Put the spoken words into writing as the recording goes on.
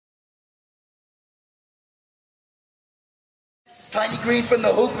This is Tiny Green from the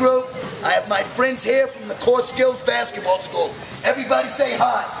Hoop Group. I have my friends here from the Core Skills Basketball School. Everybody say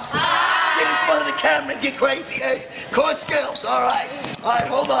hi. Hi. Get in front of the camera and get crazy. Hey, Core Skills. All right. All right,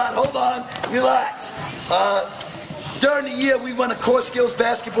 hold on. Relax. During the year, we run a Core Skills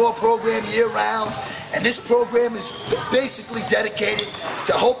basketball program year-round, and this program is basically dedicated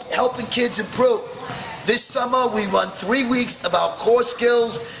to helping kids improve. This summer, we run 3 weeks of our Core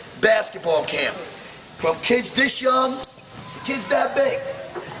Skills basketball camp. From kids this young to kids that big.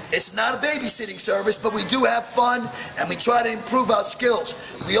 It's not a babysitting service, but we do have fun, and we try to improve our skills.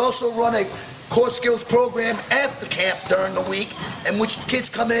 We also run a Core Skills program after camp during the week, in which the kids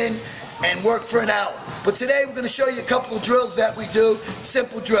come in and work for an hour. But today we're going to show you a couple of drills that we do,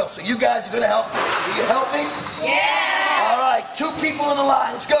 simple drills. So you guys are going to help me. Will you help me? Yeah! All right, 2 people on the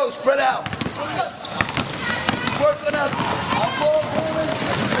line. Let's go, spread out. Work on us.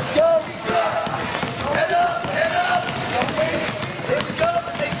 Let's go. Head up. Okay. Here we go.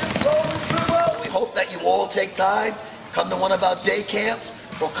 We hope that you all take time, come to one of our day camps,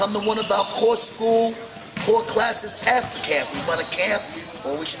 or come to one of our core classes after camp. We run a camp,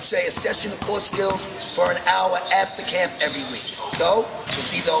 or we should say a session of Core Skills for an hour after camp every week. So,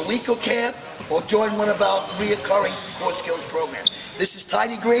 it's either a week of camp, or join one of our reoccurring Core Skills programs. This is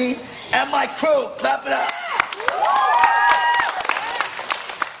Tiny Green and my crew. Clap it up.